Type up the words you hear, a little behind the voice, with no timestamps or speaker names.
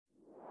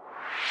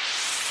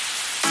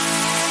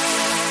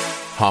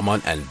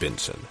Hamann and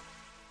Benson.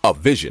 A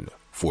vision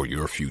for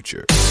your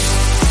future.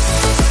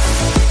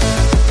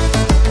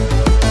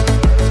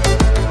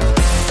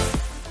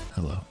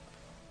 Hello.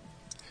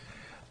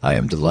 I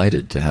am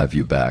delighted to have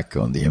you back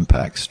on the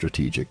Impact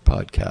Strategic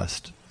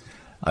Podcast.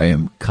 I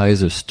am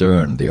Kaiser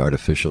Stern, the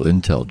artificial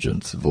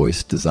intelligence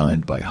voice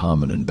designed by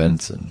Hamann and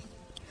Benson.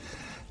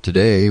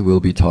 Today we'll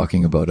be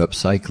talking about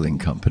upcycling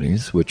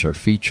companies which are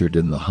featured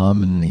in the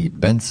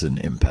Hamann-Benson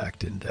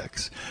Impact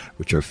Index,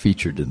 which are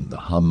featured in the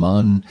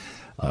Hamann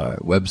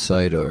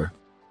website or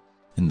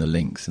in the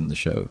links in the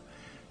show.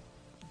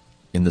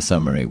 In the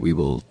summary, we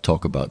will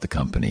talk about the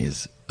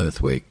companies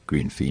Earthwake,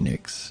 Green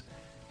Phoenix,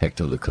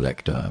 Hector Le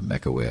Collector,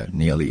 MechAware,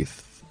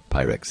 Neolith,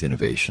 Pyrex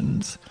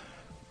Innovations,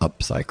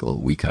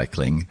 UpCycle,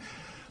 UpCycling.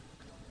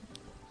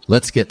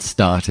 Let's get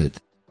started.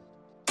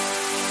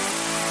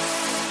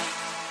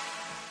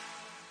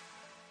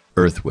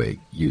 Earthwake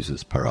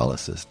uses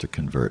pyrolysis to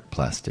convert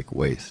plastic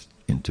waste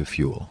into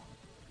fuel.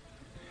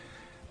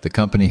 The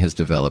company has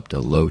developed a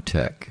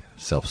low-tech,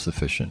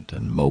 self-sufficient,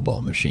 and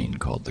mobile machine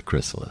called the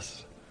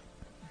Chrysalis.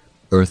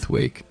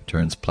 Earthwake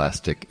turns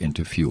plastic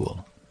into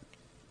fuel.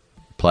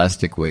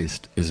 Plastic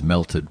waste is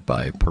melted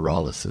by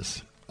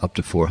pyrolysis up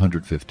to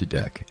 450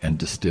 dec and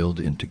distilled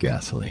into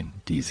gasoline,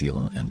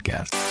 diesel, and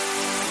gas.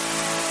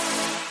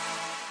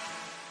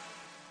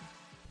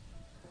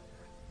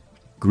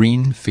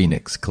 Green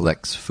Phoenix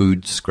collects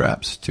food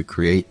scraps to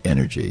create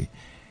energy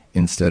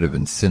instead of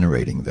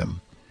incinerating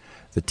them.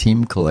 The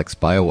team collects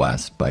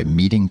biowaste by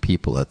meeting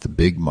people at the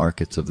big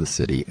markets of the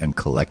city and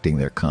collecting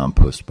their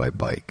compost by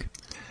bike.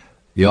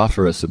 They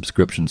offer a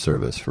subscription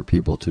service for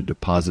people to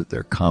deposit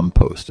their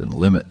compost and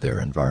limit their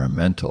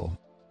environmental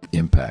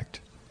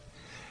impact.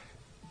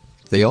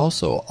 They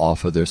also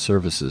offer their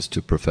services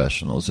to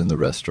professionals in the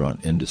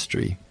restaurant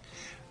industry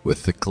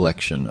with the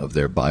collection of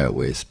their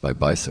biowaste by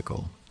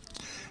bicycle.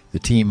 The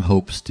team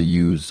hopes to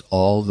use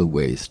all the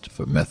waste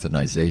for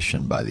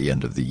methanization by the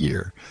end of the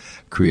year,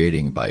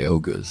 creating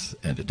biogas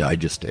and a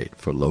digestate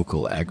for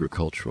local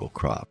agricultural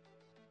crops.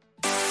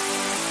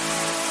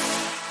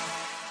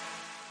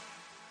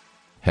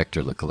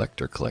 Hector Le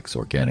Collector collects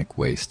organic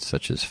waste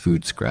such as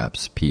food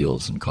scraps,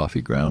 peels, and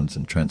coffee grounds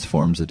and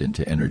transforms it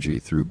into energy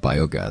through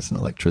biogas and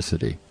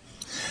electricity.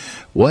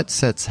 What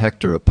sets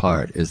Hector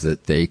apart is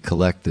that they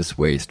collect this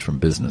waste from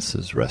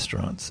businesses,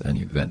 restaurants,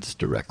 and events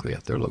directly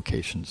at their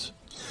locations.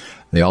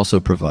 They also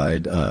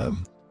provide a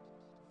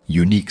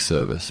unique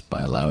service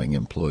by allowing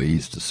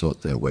employees to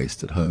sort their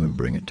waste at home and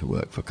bring it to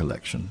work for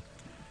collection.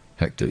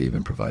 Hector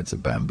even provides a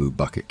bamboo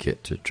bucket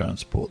kit to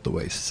transport the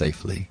waste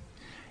safely.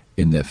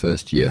 In their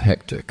first year,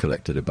 Hector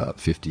collected about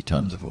 50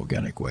 tons of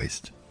organic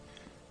waste.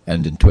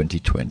 And in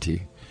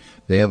 2020,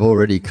 they have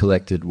already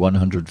collected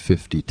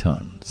 150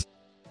 tons.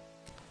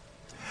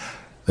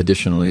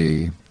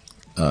 Additionally,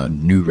 a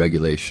new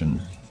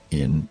regulation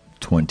in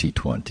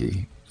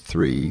 2023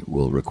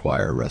 will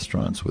require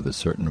restaurants with a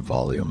certain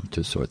volume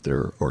to sort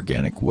their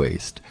organic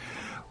waste,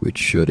 which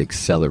should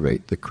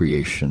accelerate the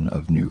creation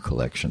of new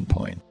collection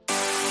points.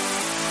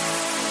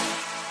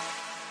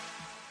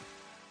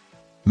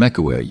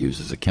 MechAware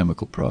uses a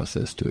chemical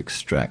process to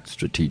extract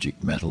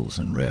strategic metals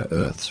and rare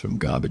earths from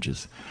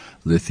garbages,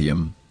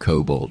 lithium,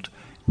 cobalt,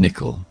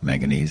 nickel,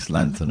 manganese,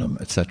 lanthanum,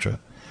 etc.,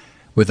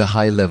 with a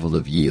high level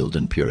of yield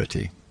and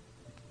purity.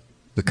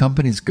 The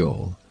company's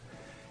goal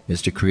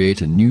is to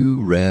create a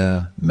new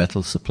rare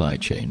metal supply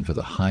chain for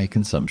the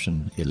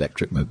high-consumption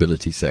electric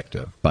mobility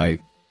sector by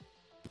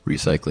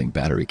recycling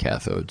battery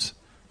cathodes.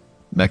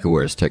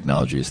 MechAware's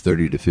technology is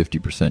 30 to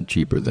 50%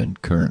 cheaper than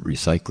current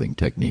recycling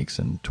techniques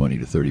and 20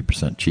 to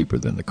 30% cheaper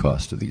than the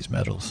cost of these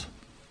metals.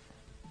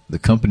 The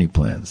company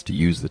plans to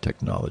use the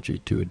technology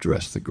to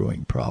address the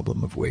growing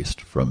problem of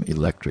waste from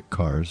electric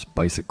cars,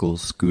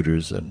 bicycles,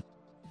 scooters, and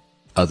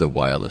other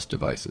wireless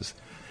devices.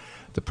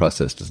 The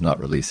process does not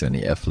release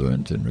any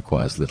effluent and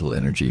requires little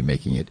energy,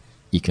 making it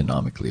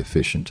economically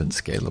efficient and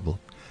scalable.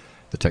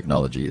 The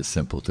technology is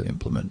simple to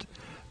implement,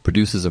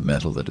 produces a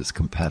metal that is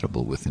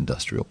compatible with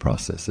industrial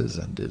processes,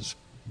 and is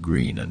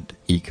green and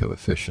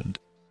eco-efficient.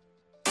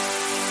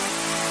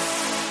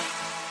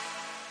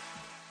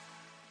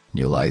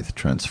 Neolith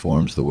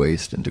transforms the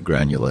waste into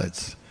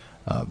granulates,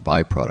 a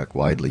byproduct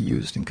widely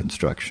used in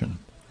construction.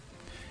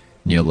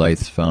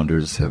 Neolith's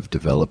founders have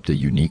developed a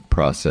unique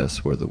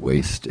process where the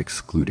waste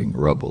excluding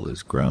rubble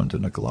is ground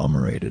and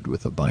agglomerated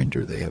with a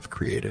binder they have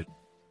created.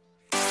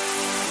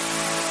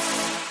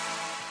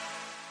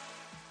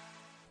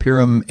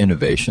 Pyram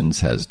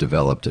Innovations has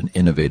developed an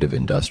innovative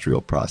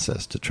industrial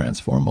process to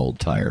transform old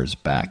tires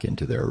back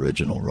into their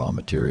original raw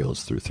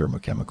materials through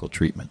thermochemical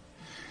treatment.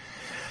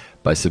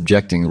 By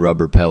subjecting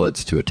rubber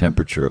pellets to a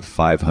temperature of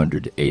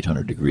 500 to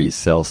 800 degrees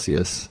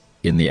Celsius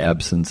in the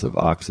absence of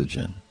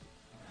oxygen,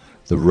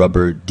 the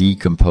rubber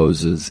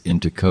decomposes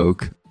into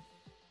coke,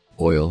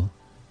 oil,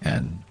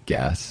 and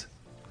gas,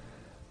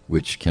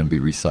 which can be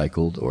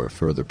recycled or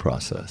further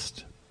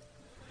processed.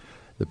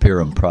 The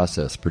Pyram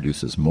process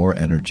produces more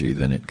energy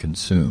than it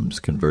consumes,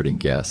 converting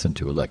gas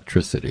into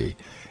electricity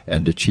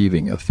and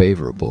achieving a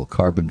favorable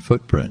carbon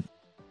footprint.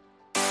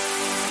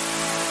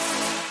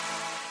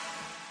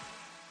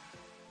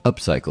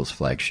 UpCycle's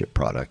flagship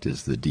product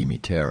is the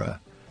Demeterra,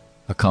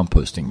 a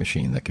composting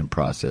machine that can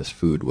process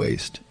food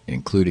waste,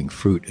 including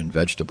fruit and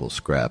vegetable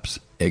scraps,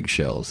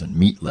 eggshells, and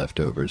meat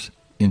leftovers,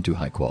 into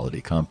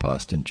high-quality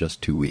compost in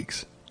just 2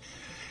 weeks.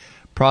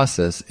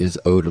 Process is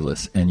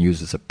odorless and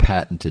uses a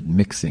patented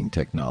mixing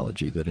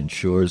technology that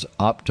ensures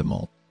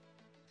optimal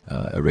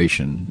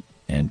aeration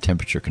and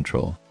temperature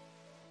control.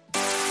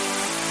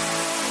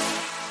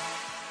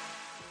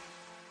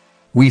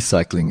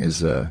 UpCycle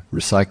is a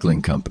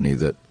recycling company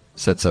that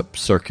sets up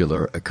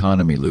circular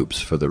economy loops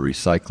for the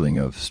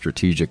recycling of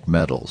strategic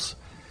metals.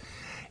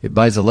 It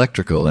buys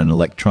electrical and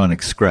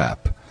electronic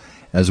scrap,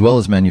 as well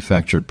as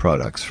manufactured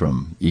products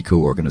from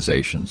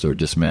eco-organizations or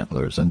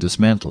dismantlers, and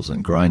dismantles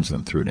and grinds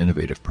them through an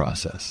innovative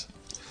process.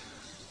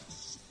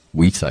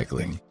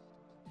 UpCycle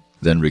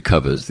then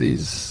recovers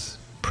these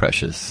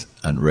precious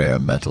and rare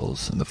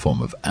metals in the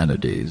form of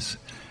anodies,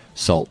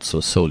 salts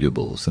or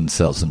solubles, and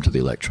sells them to the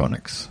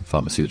electronics,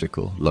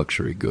 pharmaceutical,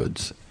 luxury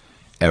goods,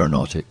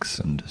 aeronautics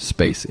and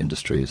space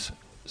industries,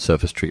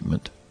 surface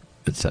treatment,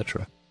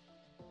 etc.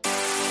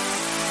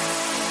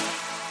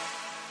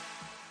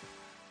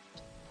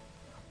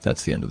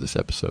 That's the end of this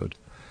episode.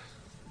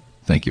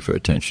 Thank you for your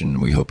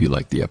attention. We hope you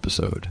liked the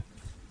episode.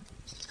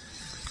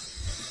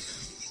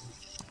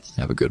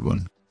 Have a good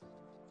one.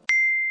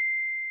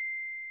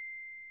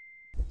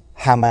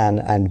 Hamann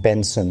and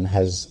Benson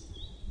has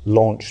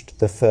launched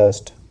the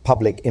first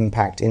public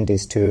impact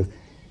indice to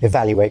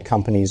evaluate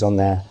companies on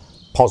their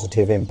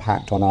positive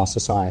impact on our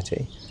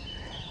society.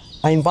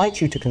 I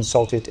invite you to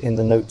consult it in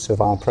the notes of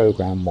our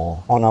program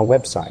or on our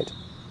website.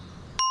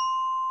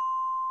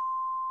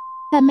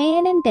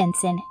 Hamann and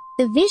Benson,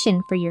 the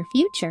vision for your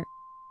future.